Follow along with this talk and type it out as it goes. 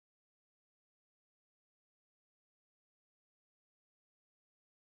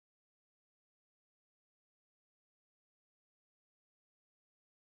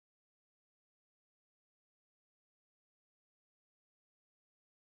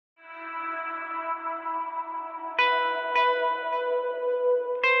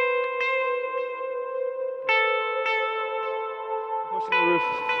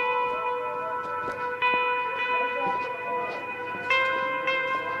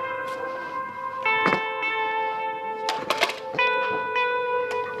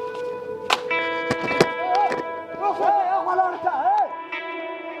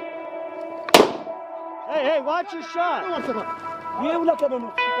watch your shot.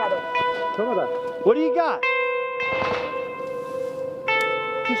 What do you got?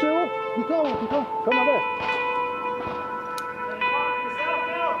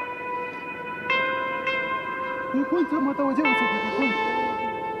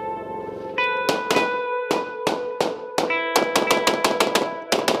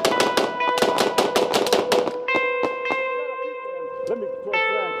 Let me close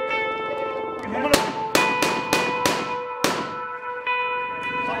flag.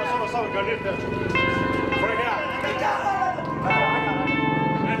 Solo, caliente. Fuera.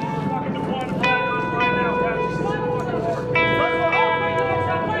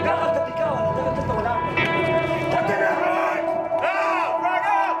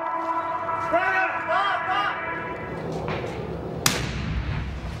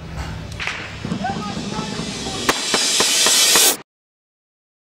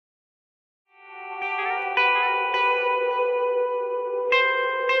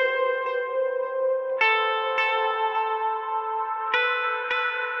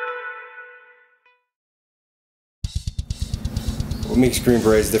 What makes Green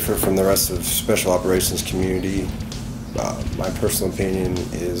Berets different from the rest of the special operations community, my personal opinion,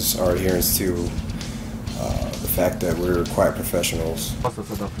 is our adherence to the fact that we're quiet professionals.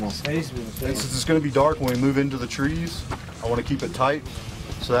 Since it's going to be dark when we move into the trees, I want to keep it tight,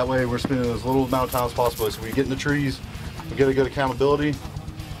 so that way we're spending as little amount of time as possible. So we get in the trees, we get a good accountability,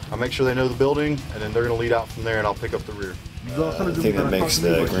 I make sure they know the building, and then they're going to lead out from there and I'll pick up the rear. The thing that makes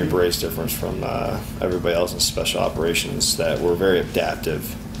the Green Berets different from everybody else in special operations, that we're very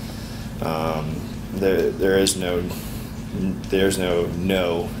adaptive. There's no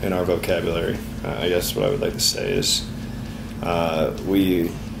no in our vocabulary. I guess what I would like to say is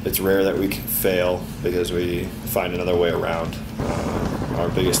it's rare that we can fail because we find another way around. Our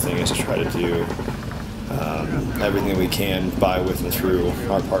biggest thing is to try to do everything we can by, with, and through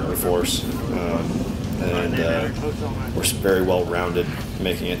our partner force. We're very well rounded,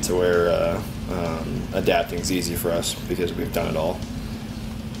 making it to where adapting is easy for us because we've done it all.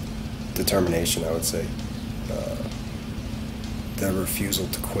 Determination, I would say. The refusal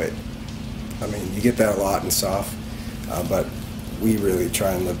to quit. I mean, you get that a lot in SOF, but we really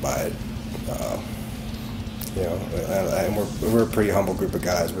try and live by it. You know, and we're a pretty humble group of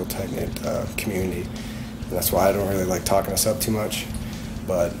guys, real tight-knit community, and that's why I don't really like talking us up too much.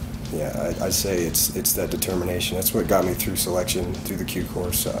 But yeah, I'd say it's that determination. That's what got me through selection, through the Q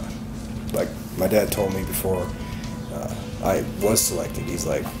course. Like my dad told me before I was selected, he's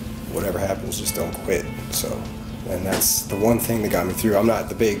like, whatever happens, just don't quit. So, and that's the one thing that got me through. I'm not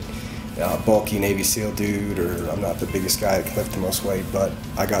the big, bulky Navy SEAL dude, or I'm not the biggest guy that can lift the most weight, but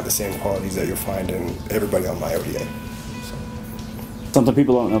I got the same qualities that you'll find in everybody on my ODA. So. Something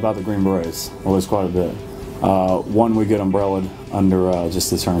people don't know about the Green Berets, well, there's quite a bit. One, we get umbrellaed under just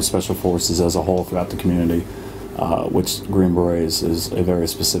the term Special Forces as a whole throughout the community, which Green Berets is a very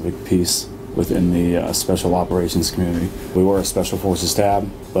specific piece within the Special Operations community. We wear a Special Forces tab,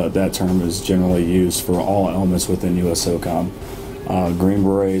 but that term is generally used for all elements within U.S. SOCOM. Green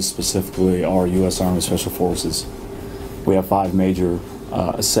Berets specifically are U.S. Army Special Forces. We have 5 major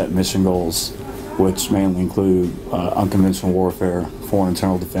set mission goals, which mainly include unconventional warfare, foreign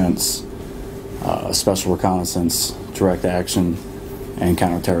internal defense, special reconnaissance, direct action, and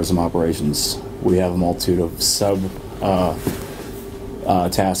counterterrorism operations. We have a multitude of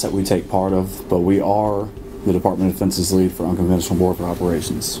tasks that we take part of, but we are the Department of Defense's lead for unconventional warfare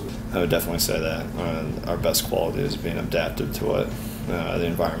operations. I would definitely say that our best quality is being adaptive to what the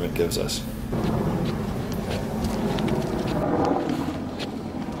environment gives us.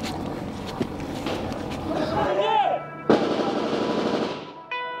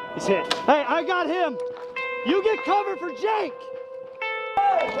 He's hit. Hey, I got him. You get cover for Jake.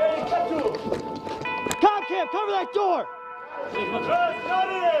 Comcam, cover that door.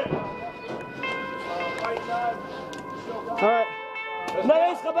 All right.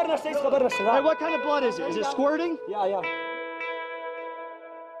 Hey, what kind of blood is it? Is it squirting? Yeah.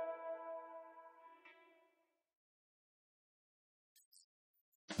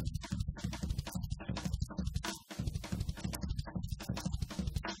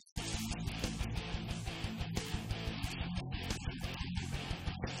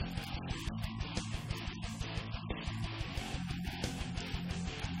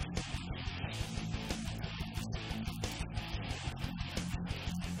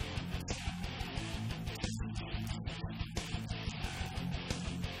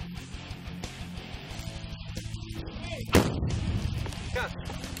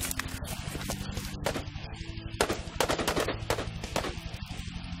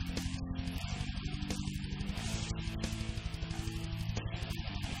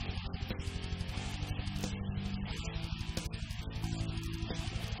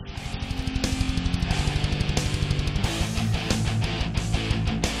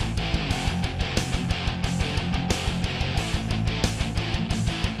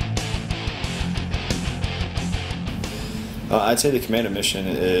 I'd say the commando mission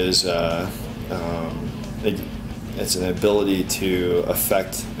is it's an ability to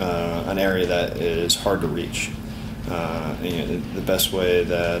affect an area that is hard to reach. The best way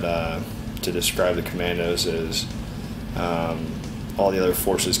that to describe the commandos is all the other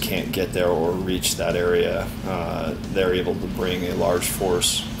forces can't get there or reach that area. They're able to bring a large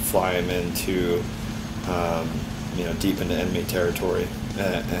force, fly them into deep into enemy territory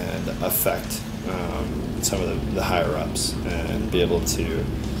and affect some of the higher ups and be able to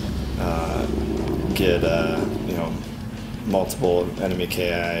get multiple enemy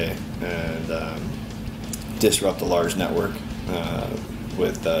KI and disrupt a large network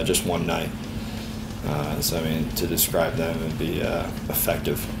with just one night. So I mean, to describe them and be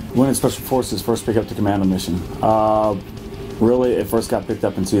effective. When did Special Forces first pick up the commando mission? Really, it first got picked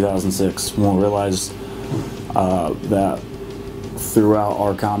up in 2006 when we realized that throughout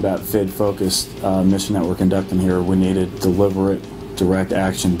our combat FID-focused mission that we're conducting here, we needed deliberate, direct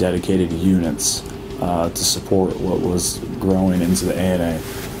action dedicated units to support what was growing into the ANA.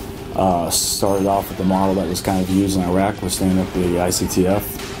 Started off with the model that was kind of used in Iraq. We're standing up the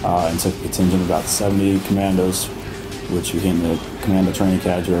ICTF and took a contingent of about 70 commandos, which became the Commando Training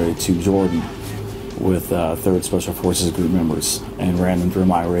Cadre, to Jordan with 3rd Special Forces group members and ran them through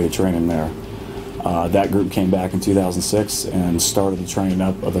my rated training there. That group came back in 2006 and started the training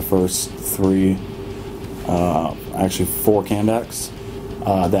up of the first 4 Kandaks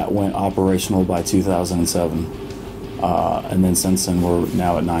that went operational by 2007. And then since then, we're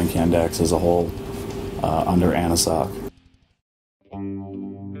now at 9 Kandaks as a whole under ANISOC.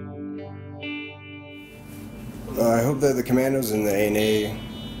 I hope that the commandos and the ANA,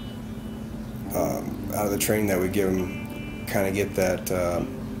 out of the training that we give them, kind of get that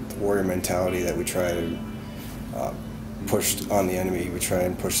warrior mentality that we try to push on the enemy. We try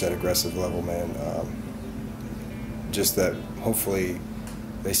and push that aggressive level, man. Just that hopefully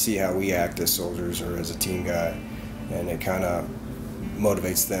they see how we act as soldiers or as a team guy, and it kind of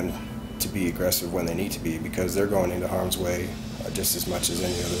motivates them to be aggressive when they need to be, because they're going into harm's way just as much as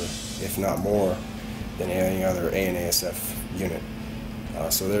any other, if not more, than any other ANASF unit.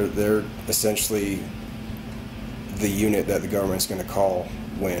 So they're essentially the unit that the government's going to call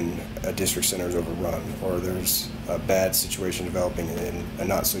when a district center is overrun or there's a bad situation developing in a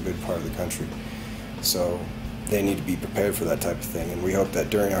not so good part of the country. So they need to be prepared for that type of thing, and we hope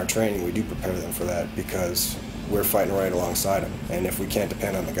that during our training we do prepare them for that, because we're fighting right alongside them, and if we can't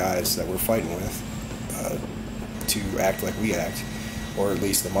depend on the guys that we're fighting with to act like we act, or at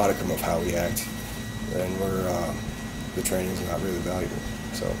least the modicum of how we act, then the training is not really valuable.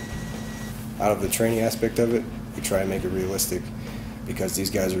 So out of the training aspect of it, we try and make it realistic, because these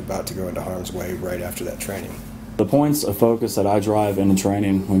guys are about to go into harm's way right after that training. The points of focus that I drive into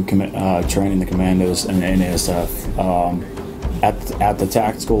training when training the commandos and the NASF, at the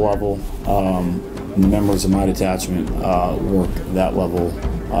tactical level, the members of my detachment work that level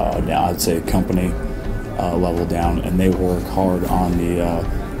down, I'd say company level down, and they work hard on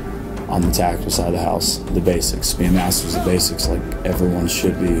the tactical side of the house, the basics, being masters of basics like everyone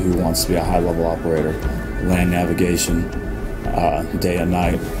should be who wants to be a high-level operator. Land navigation, day and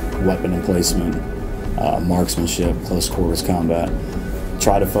night, weapon emplacement, marksmanship, close quarters combat.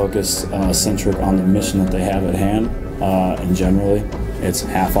 Try to focus centric on the mission that they have at hand, and generally it's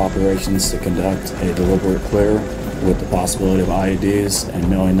half operations to conduct a deliberate clear with the possibility of IEDs and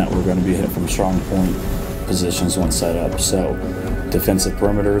knowing that we're going to be hit from strong point positions once set up. So defensive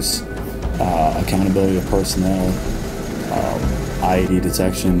perimeters, accountability of personnel, IED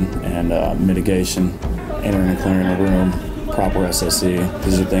detection and mitigation, entering and clearing a room, proper SSE.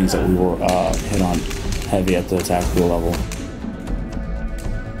 These are things that we were hit on heavy at the tactical level.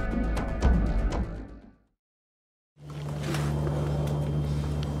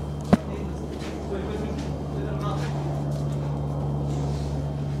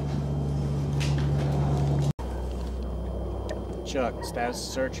 Chuck, status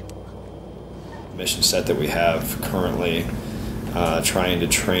search. Mission set that we have currently, trying to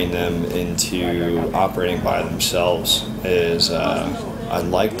train them into operating by themselves, is I'd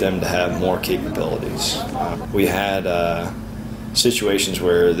like them to have more capabilities. We had situations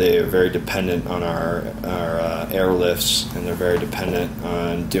where they are very dependent on our airlifts, and they're very dependent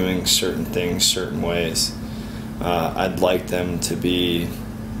on doing certain things certain ways. I'd like them to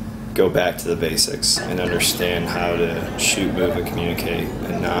go back to the basics and understand how to shoot, move, and communicate,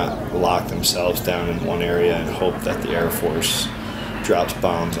 and not lock themselves down in one area and hope that the Air Force drops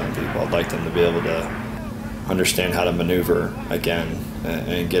bombs on people. I'd like them to be able to understand how to maneuver again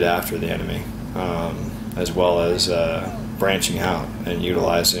and get after the enemy, as well as branching out and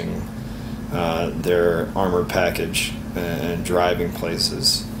utilizing their armored package and driving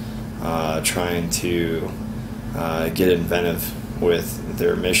places, trying to get inventive with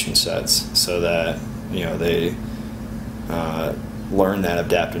their mission sets so that they learn that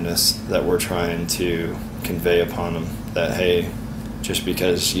adaptiveness that we're trying to convey upon them, that hey, just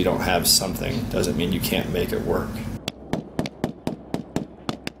because you don't have something doesn't mean you can't make it work.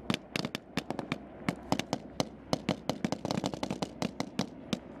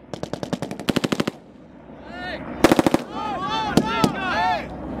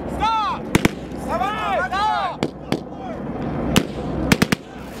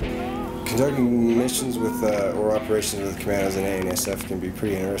 Conducting missions with or operations with commandos and ANSF can be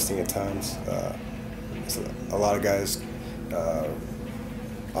pretty interesting at times. So a lot of guys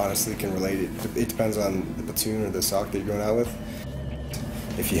honestly can relate it. It depends on the platoon or the SOC that you're going out with.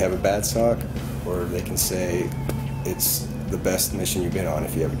 If you have a bad SOC, or they can say it's the best mission you've been on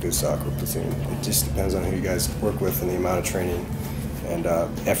if you have a good SOC or platoon. It just depends on who you guys work with and the amount of training and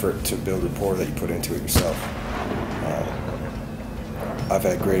effort to build rapport that you put into it yourself. I've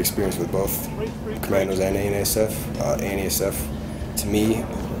had great experience with both commandos and ANSF. ANSF, to me,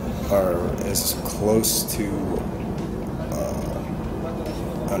 are as close to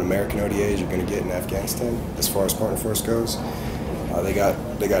an American ODA as you're going to get in Afghanistan as far as partner force goes. They got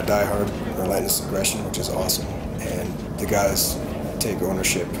die-hard relentless aggression, which is awesome, and the guys take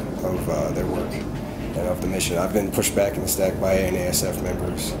ownership of their work and of the mission. I've been pushed back in the stack by ANSF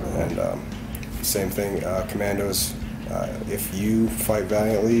members, and same thing, commandos. If you fight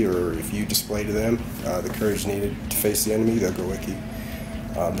valiantly, or if you display to them the courage needed to face the enemy, they'll go with you.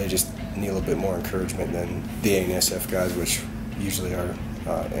 They just need a little bit more encouragement than the ANSF guys, which usually are,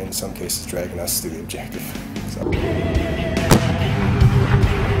 in some cases, dragging us to the objective. So.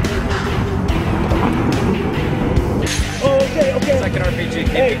 Oh, okay. Second RPG.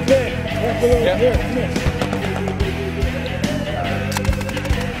 Hey, Vic. Yep. Here, come here.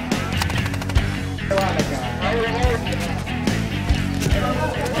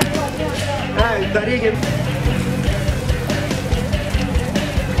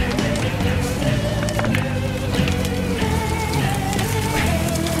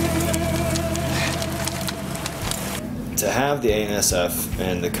 To have the ANSF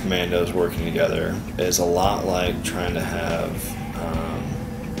and the commandos working together is a lot like trying to have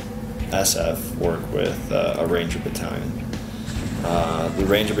SF work with a Ranger battalion. The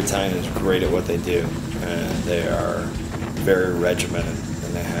Ranger battalion is great at what they do, and they are very regimented,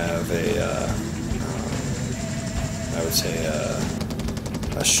 and they have I would say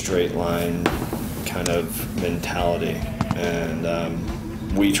a straight line kind of mentality,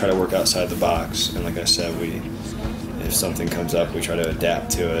 and we try to work outside the box, and like I said, if something comes up, we try to adapt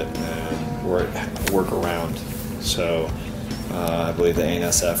to it and work around. So I believe the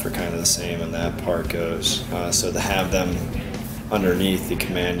ANSF are kind of the same in that part goes. So to have them underneath the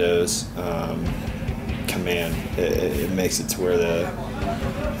commandos command, it makes it to where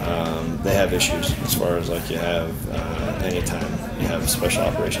they have issues as far as like you have anytime you have special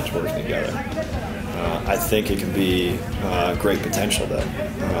operations working together. I think it can be great potential though,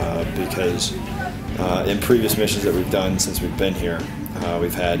 because in previous missions that we've done since we've been here,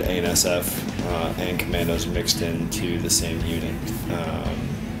 we've had ANSF and commandos mixed into the same unit,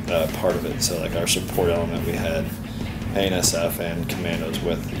 part of it. So like our support element, we had ANSF and commandos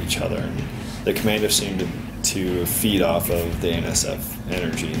with each other. And the commandos seemed to feed off of the ANSF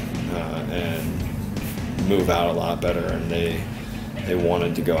energy and move out a lot better, and they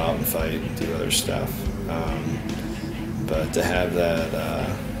wanted to go out and fight and do other stuff. But to have that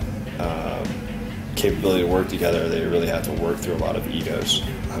capability to work together, they really have to work through a lot of egos,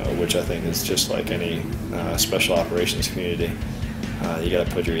 which I think is just like any special operations community. You got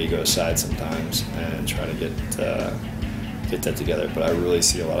to put your ego aside sometimes and try to get that together. But I really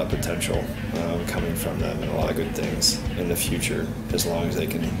see a lot of potential coming from them, and a lot of good things in the future, as long as they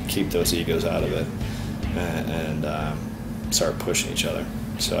can keep those egos out of it and start pushing each other.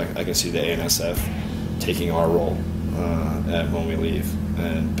 So I can see the ANSF taking our role and when we leave,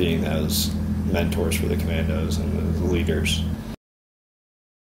 and being those mentors for the commandos and the leaders.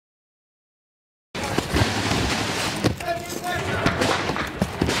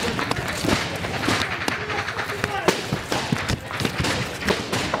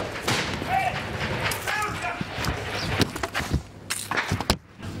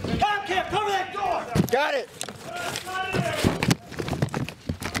 Cover that door! Got it.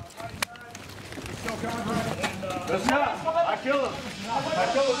 That's not. I killed him. I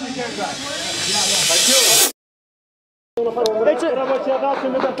killed him 3 times back. I killed him.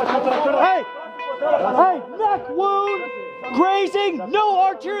 Hey, neck wound, grazing, no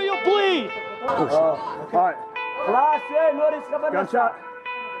arterial bleed. All right. Gunshot.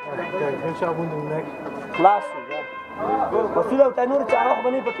 Gunshot wound in the neck.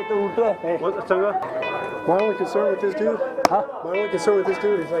 Hey, what's up? My only concern with this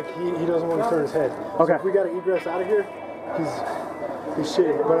dude, is like he doesn't want to turn his head. Okay. So if we got to egress out of here, he's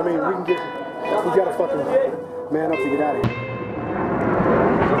shitting. But I mean, we got to fucking man up to get out of here.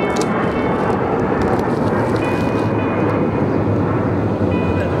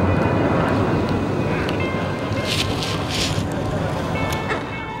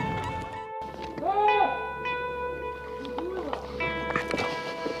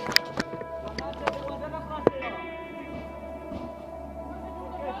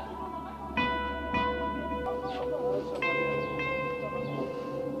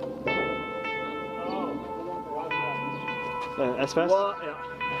 As fast? Well, yeah.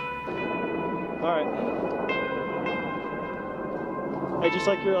 All right. Hey, just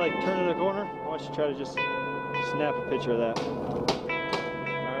like you're like turning a corner, I want you to try to just snap a picture of that. All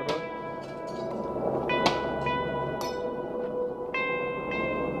right,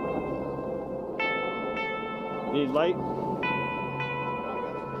 bro. Need light?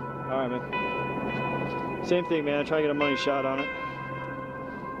 All right, man. Same thing, man. Try to get a money shot on it.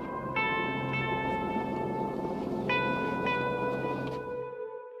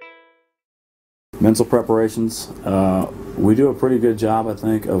 Mental preparations, we do a pretty good job, I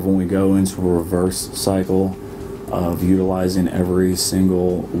think, of when we go into a reverse cycle of utilizing every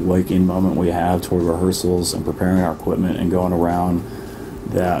single waking moment we have toward rehearsals and preparing our equipment and going around,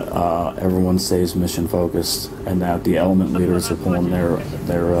 that everyone stays mission focused and that the element leaders are pulling their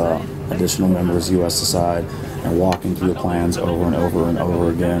additional members, US aside, and walking through the plans over and over and over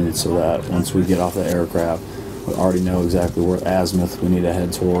again, so that once we get off the aircraft, we already know exactly where azimuth we need to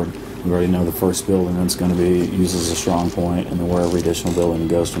head toward. We already know the first building that's going to be used as a strong point, and then where every additional building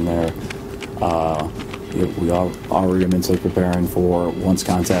goes from there. We are already mentally preparing for, once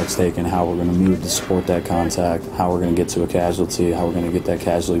contact's taken, how we're going to move to support that contact, how we're going to get to a casualty, how we're going to get that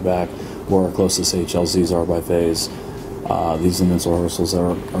casualty back, where our closest HLZs are by phase. These are the mental rehearsals that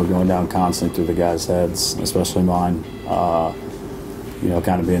are going down constantly through the guys' heads, especially mine.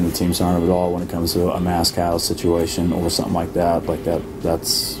 Kind of being the team sergeant of it all when it comes to a mass casualty situation or something like that.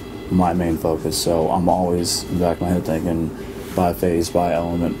 That's my main focus. So I'm always in the back of my head thinking, by phase, by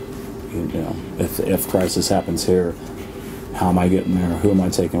element, if crisis happens here, how am I getting there? Who am I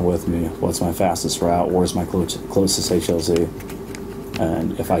taking with me? What's my fastest route? Where's my closest HLZ?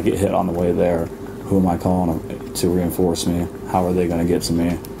 And if I get hit on the way there, who am I calling to reinforce me? How are they going to get to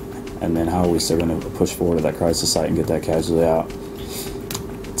me? And then how are we still going to push forward to that crisis site and get that casualty out?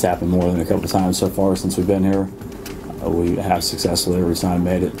 It's happened more than a couple times so far since we've been here. We have successfully every time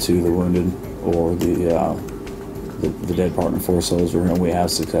made it to the wounded or the dead partner force soldier, and we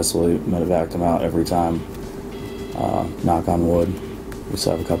have successfully medevaced them out every time. Knock on wood. We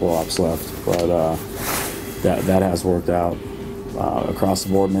still have a couple ops left, but that has worked out across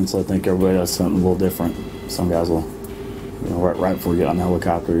the board. Mentally, I think everybody does something a little different. Some guys will, right before you get on the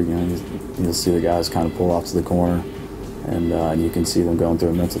helicopter, you'll see the guys kind of pull off to the corner, and you can see them going through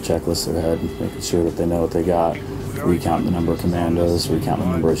a mental checklist in their head, making sure that they know what they got. Recount the number of commandos, recount the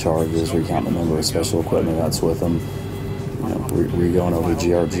number of charges, recount the number of special equipment that's with them. We're going over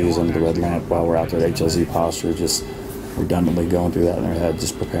GRGs under the red lamp while we're out there at HLZ posture, just redundantly going through that in their head,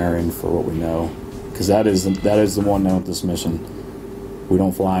 just preparing for what we know. Because that is the one note of this mission. We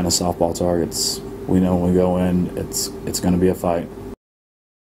don't fly into softball targets. We know when we go in, it's going to be a fight.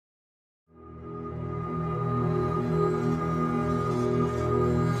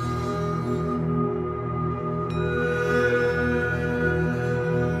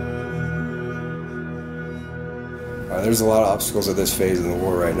 There's a lot of obstacles at this phase in the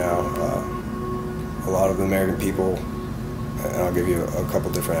war right now. A lot of the American people, and I'll give you a couple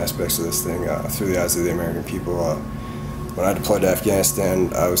different aspects of this thing, through the eyes of the American people. When I deployed to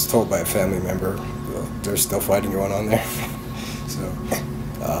Afghanistan, I was told by a family member, there's still fighting going on there. So,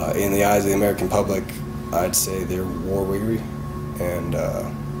 in the eyes of the American public, I'd say they're war-weary, and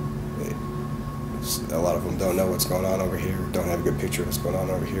a lot of them don't know what's going on over here, don't have a good picture of what's going on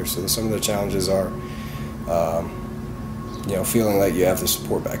over here. So some of the challenges are, feeling like you have the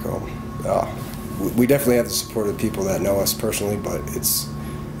support back home. We definitely have the support of people that know us personally, but it's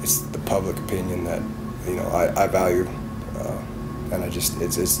the public opinion that I value, and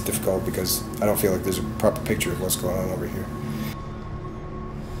it's difficult because I don't feel like there's a proper picture of what's going on over here.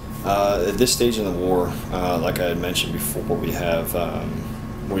 At this stage in the war, like I had mentioned before, we have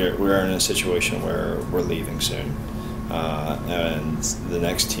we're in a situation where we're leaving soon. And the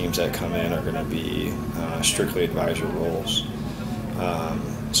next teams that come in are going to be strictly advisor roles.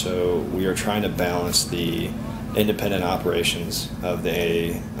 So we are trying to balance the independent operations of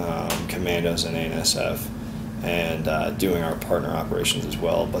the commandos and ANSF, and doing our partner operations as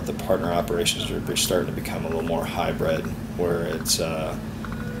well. But the partner operations are starting to become a little more hybrid, where it's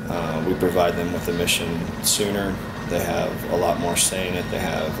we provide them with a mission sooner. They have a lot more say in it. They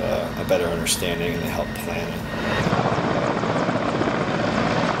have a better understanding, and they help plan it.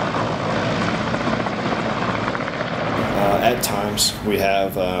 At times, we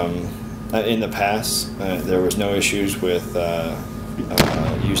have, in the past, there was no issues with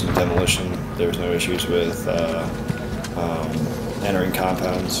using demolition. There was no issues with entering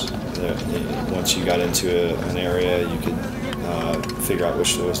compounds. Once you got into an area, you could figure out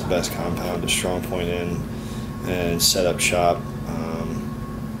which was the best compound to strong point in and set up shop.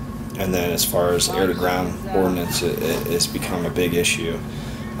 And then as far as air-to-ground ordnance, it's become a big issue.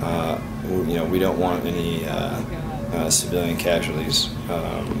 We don't want any civilian casualties,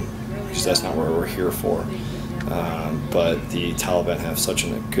 because that's not what we're here for. But the Taliban have such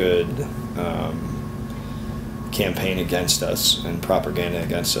a good campaign against us and propaganda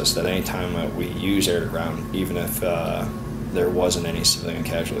against us that anytime that we use air-to-ground, even if there wasn't any civilian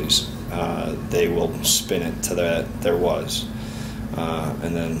casualties, they will spin it to that there was.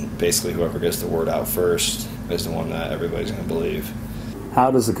 And then basically whoever gets the word out first is the one that everybody's going to believe.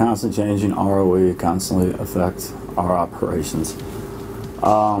 How does the constant changing ROE constantly affect our operations?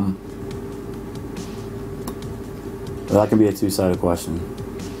 That can be a two-sided question.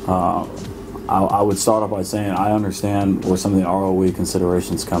 I would start off by saying I understand where some of the ROE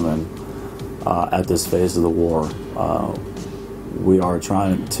considerations come in at this phase of the war. We are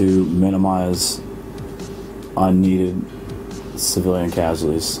trying to minimize unneeded civilian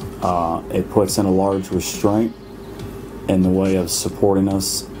casualties. It puts in a large restraint in the way of supporting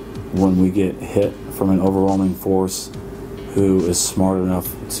us when we get hit from an overwhelming force who is smart enough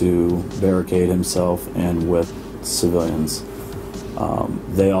to barricade himself in with civilians.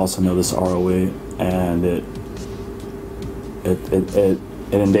 They also know this ROE, and it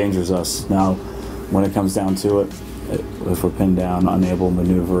endangers us. Now, when it comes down to it, if we're pinned down, unable to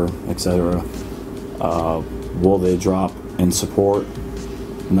maneuver, etc., will they drop in support?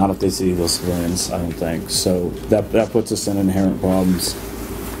 Not if they see those civilians, I don't think. So that puts us in inherent problems.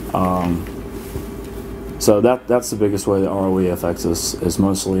 So that's the biggest way the ROE affects us, is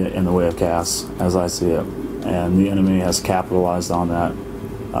mostly in the way of CAS, as I see it. And the enemy has capitalized on that.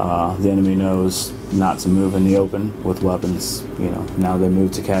 The enemy knows not to move in the open with weapons. Now they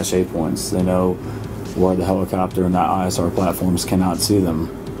move to cache points. They know where the helicopter and the ISR platforms cannot see them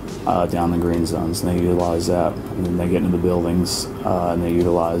down the green zones, and they utilize that. And then they get into the buildings, and they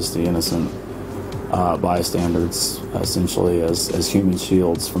utilize the innocent bystanders essentially as human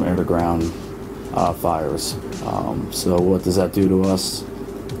shields from air-to-ground fires. So what does that do to us?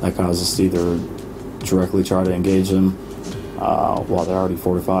 That causes us to either directly try to engage them while they're already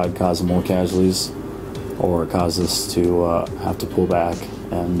fortified, causing more casualties, or it causes us to have to pull back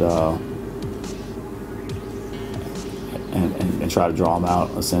and try to draw them out,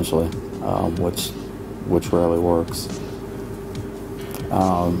 essentially, which rarely works.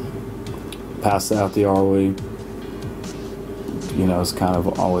 Past that, the ROE, it's kind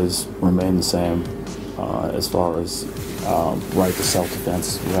of always remained the same as far as right to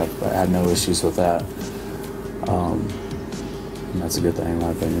self-defense. We had no issues with that. And that's a good thing, in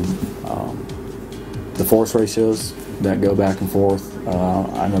my opinion. The force ratios that go back and forth,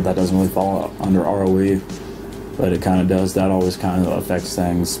 I know that doesn't really fall under ROE, but it kind of does. That always kind of affects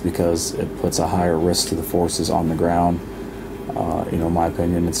things because it puts a higher risk to the forces on the ground. In my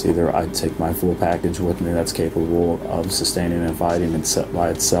opinion, it's either I take my full package with me that's capable of sustaining and fighting and by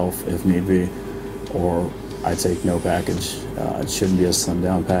itself if need be, or I take no package. It shouldn't be a slimmed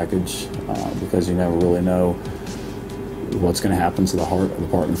down package because you never really know what's going to happen to the heart of the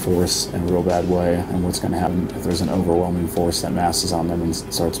partner force in a real bad way, and what's going to happen if there's an overwhelming force that masses on them and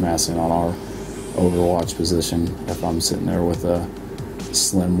starts massing on our overwatch position. If I'm sitting there with a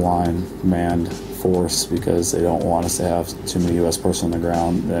slim line manned force because they don't want us to have too many U.S. personnel on the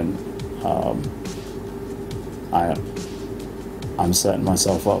ground, then I'm setting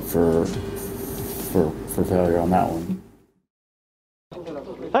myself up for failure on that one.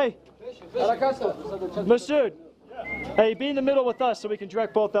 Hey, Masood. Hey, be in the middle with us so we can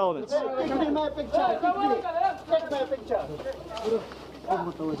direct both elements.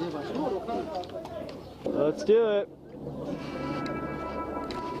 Let's do it.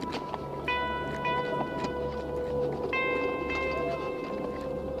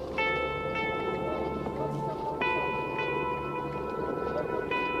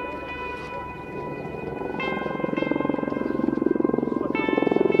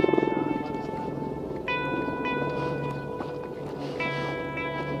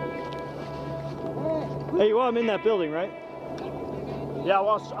 Hey, you want them in that building, right? Yeah, I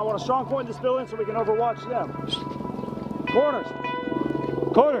want a strong point in this building so we can overwatch them. Corners.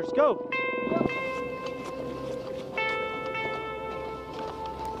 Corners, go.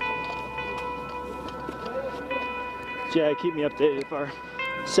 Yeah, keep me updated if our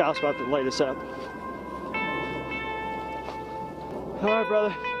South's about to light us up. All right,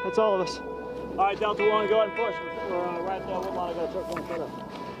 brother, that's all of us. All right, Delta 1, go ahead and push. We're right there. Woodlawn, I got a truck going set up.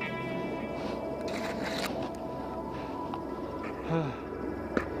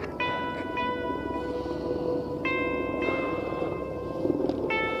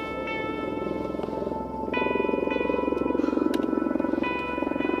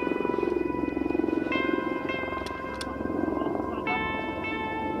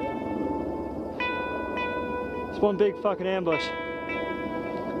 It's one big fucking ambush.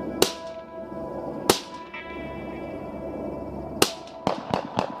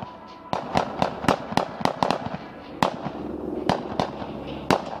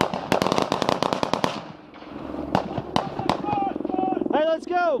 Hey, let's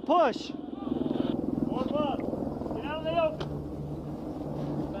go, push.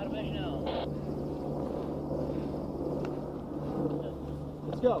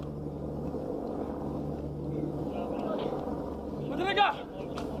 Let's go.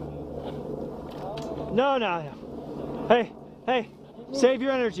 No, no, no. Hey, hey, save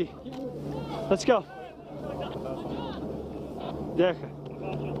your energy. Let's go. There.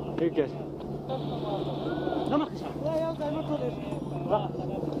 You're good.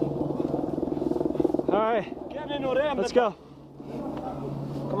 All right, let's go.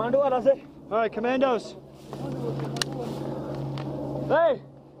 All right, commandos. Hey,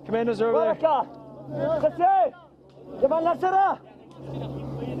 commandos are over there.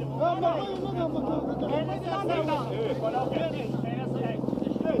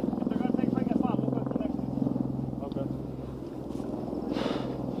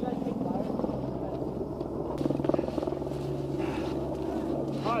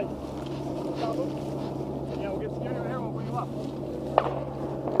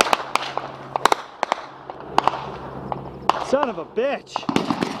 Son of a bitch.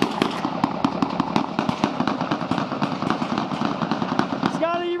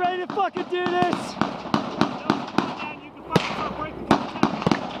 Scotty, you ready to fucking do this?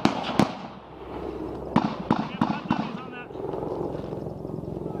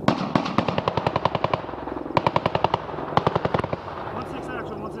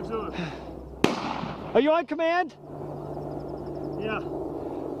 Are you on command? Yeah.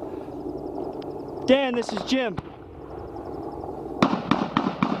 Dan, this is Jim.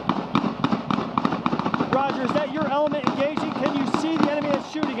 Roger, is that your element engaging? Can you see the enemy that's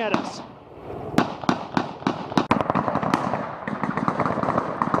shooting at us?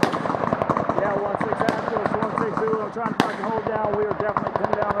 Yeah, 1-6 actual, 1-6 Zulu. I'm trying to fucking hold down. We are definitely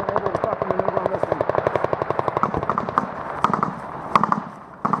pinned down and able to fucking maneuver on this one.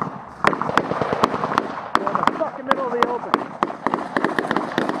 We're in the fucking middle of the open.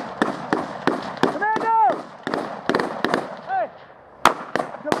 Commando! Hey!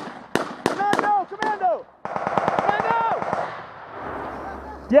 Commando! Commando! Commando!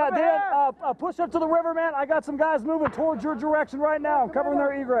 Yeah, Dan, push up to the river, man. I got some guys moving towards your direction right now. I'm covering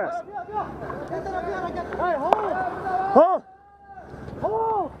their egress. Hey, hold! Hold!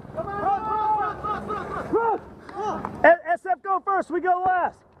 Hold! SF go first, we go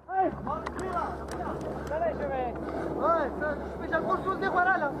last. Hey!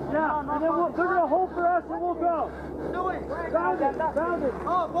 Yeah, and then they're going to hold for us and we'll go. Bound it, bound it.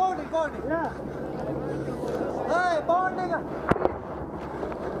 Oh, boarding. Yeah. Hey, boarding.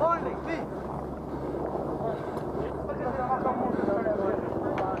 B.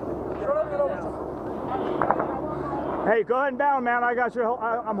 Hey, go ahead and down, man. I got you.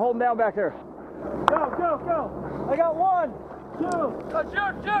 I'm holding down back here. Go, go, go. I got 1, 2.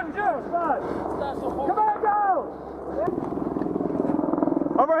 Shoot. 5. Commando!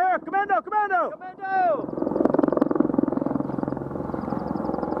 Over here, commando! Commando!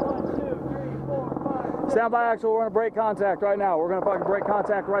 1, 2, 3, 4, 5. Stand by, Axel. We're gonna break contact right now. We're gonna fucking break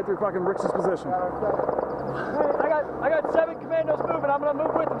contact right through fucking Rick's position. Hey, I got 7 commandos moving. I'm gonna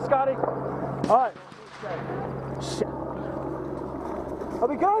move with them, Scotty. All right. Shit. Are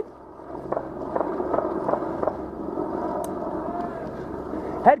we good?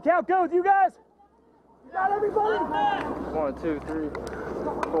 Head count go with you guys. You got everybody? 1, 2, 3,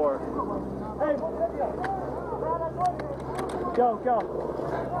 4. Hey, go.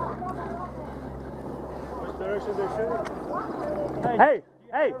 Which direction they shooting? Hey.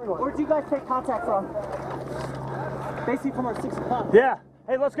 Where'd you guys take contact from? Basically from our 6 o'clock. Yeah.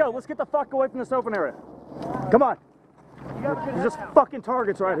 Hey, let's go. Let's get the fuck away from this open area. Come on. You're just fucking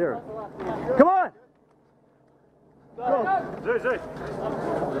targets right here. Come on. Zay.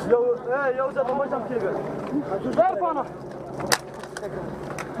 Yo, zapomożam kilka. Zar pana.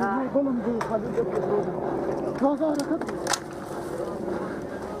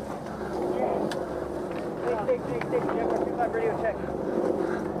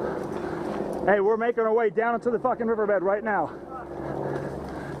 Hey, we're making our way down into the fucking riverbed right now.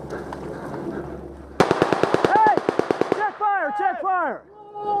 Hey! Check fire!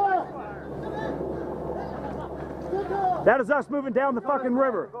 That is us moving down the fucking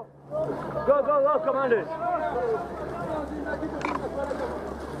river. Go, commanders.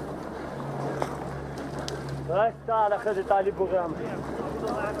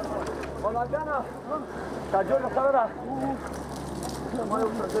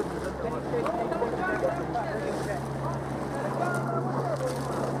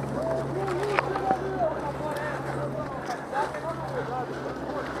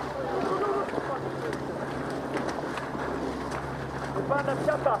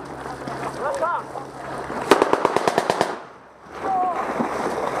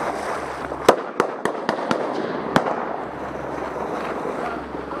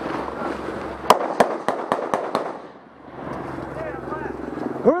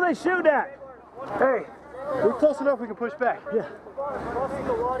 Who are they shooting at? Hey, we're close enough we can push back. Yeah.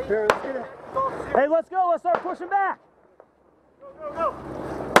 Here, let's get it. Hey, let's go. Let's start pushing back. Go.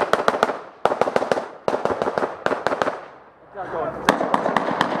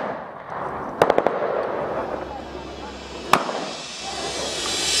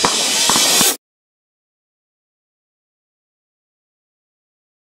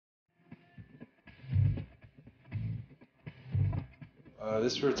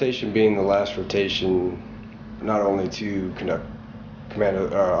 This rotation being the last rotation, not only to conduct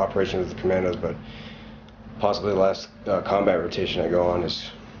commando operations with the commandos, but possibly the last combat rotation I go on,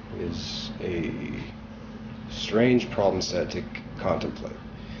 is a strange problem set to contemplate.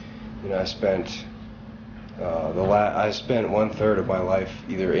 You know, I spent I spent 1/3 of my life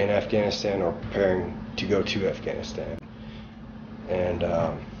either in Afghanistan or preparing to go to Afghanistan, and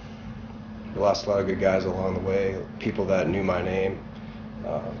I lost a lot of good guys along the way, people that knew my name.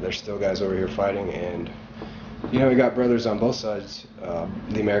 There's still guys over here fighting, and you know, we got brothers on both sides,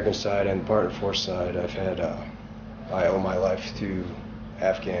 the American side and the partner force side. I owe my life to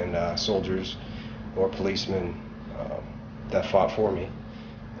Afghan soldiers or policemen that fought for me,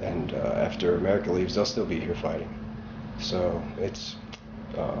 and after America leaves, they'll still be here fighting. So it's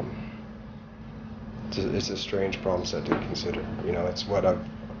a strange problem set to consider. You know, it's what I've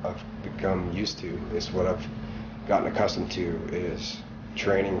become used to. It's what I've gotten accustomed to, is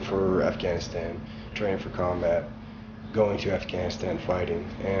training for Afghanistan, training for combat, going to Afghanistan, fighting,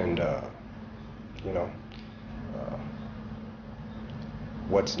 and you know,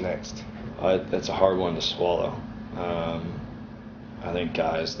 what's next? It's a hard one to swallow. I think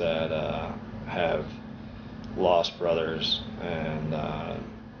guys that have lost brothers and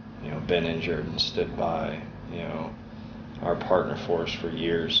you know, been injured and stood by, you know, our partner force for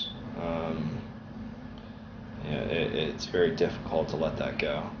years. You know, it's very difficult to let that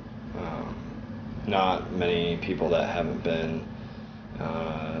go. Not many people that haven't been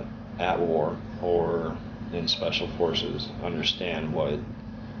at war or in special forces understand what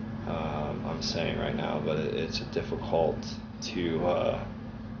I'm saying right now, but it's difficult to.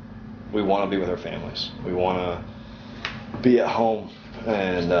 We want to be with our families. We want to be at home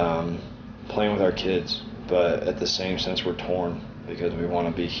and playing with our kids, but at the same sense we're torn because we want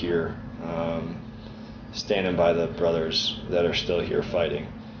to be here, standing by the brothers that are still here fighting,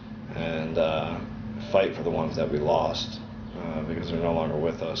 and fight for the ones that we lost because they're no longer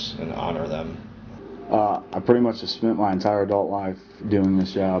with us, and honor them. I pretty much have spent my entire adult life doing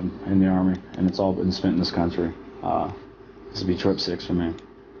this job in the Army, and it's all been spent in this country. This will be trip 6 for me.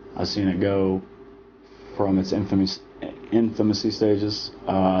 I've seen it go from its infamousy stages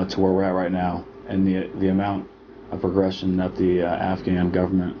to where we're at right now, and the amount of progression that the Afghan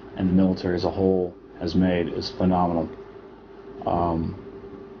government and the military as a whole has made is phenomenal.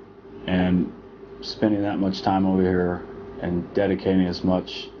 And spending that much time over here and dedicating as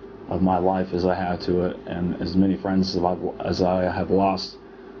much of my life as I have to it, and as many friends as I have lost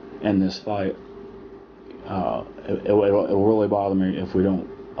in this fight, it will really bother me if we don't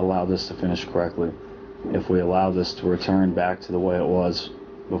allow this to finish correctly, if we allow this to return back to the way it was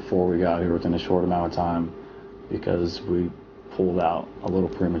before we got here within a short amount of time, because we pulled out a little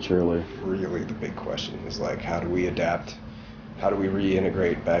prematurely. Really, the big question is, like, how do we adapt? How do we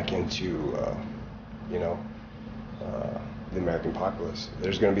reintegrate back into, you know, the American populace?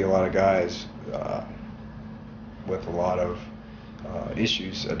 There's going to be a lot of guys with a lot of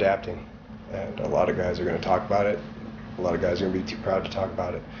issues adapting, and a lot of guys are going to talk about it. A lot of guys are going to be too proud to talk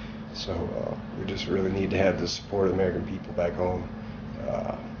about it. So we just really need to have the support of the American people back home,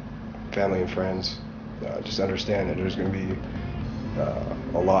 family and friends. Just understand that there's going to be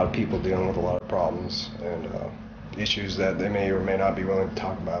a lot of people dealing with a lot of problems and issues that they may or may not be willing to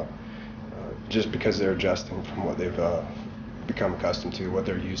talk about, just because they're adjusting from what they've become accustomed to, what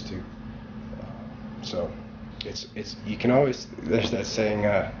they're used to. So it's you can always, there's that saying,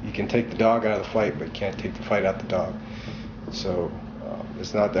 you can take the dog out of the fight, but you can't take the fight out the dog. So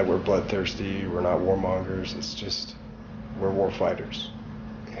it's not that we're bloodthirsty, we're not warmongers, it's just we're war fighters,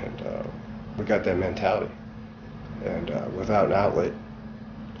 and we got that mentality. And without an outlet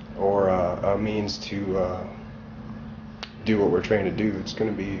or a means to do what we're trained to do, it's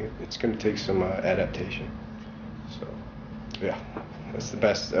going to take some adaptation. So yeah, that's the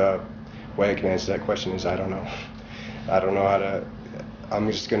best way I can answer that question. Is I don't know. I don't know how to.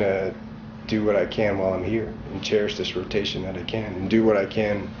 I'm just going to do what I can while I'm here and cherish this rotation that I can, and do what I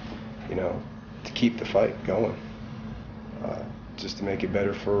can, to keep the fight going, just to make it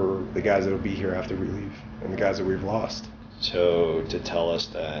better for the guys that will be here after we leave and the guys that we've lost. So to tell us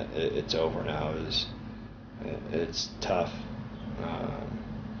that it's over now it's tough.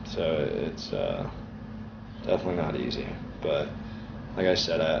 So it's definitely not easy. But like I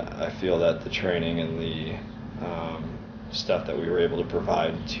said, I feel that the training and the stuff that we were able to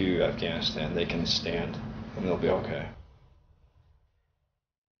provide to Afghanistan, they can stand and they'll be okay.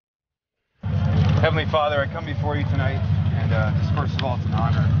 Heavenly Father, I come before you tonight, and just first of all, it's an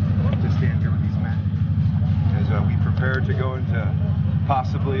honor to stand here with these men as we prepare to go into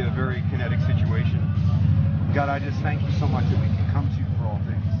possibly a very kinetic situation. God, I just thank you so much that we can come to you for all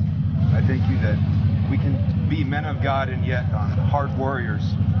things. I thank you that we can be men of God and yet hard warriors,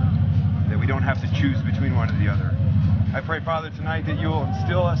 that we don't have to choose between one or the other. I pray, Father, tonight that you will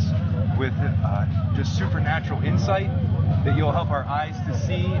instill us with just supernatural insight, that you'll help our eyes to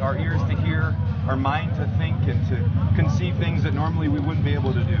see, our ears to hear, our mind to think, and to conceive things that normally we wouldn't be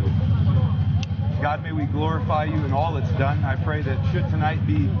able to do. God, may we glorify you in all that's done. I pray that should tonight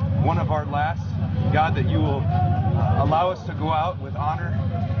be one of our last, God, that you will allow us to go out with honor.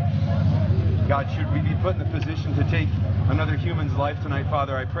 God, should we be put in the position to take another human's life tonight,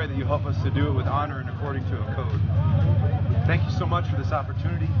 Father, I pray that you help us to do it with honor and according to a code. Thank you so much for this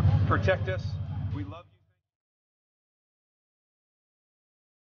opportunity. Protect us. We love you.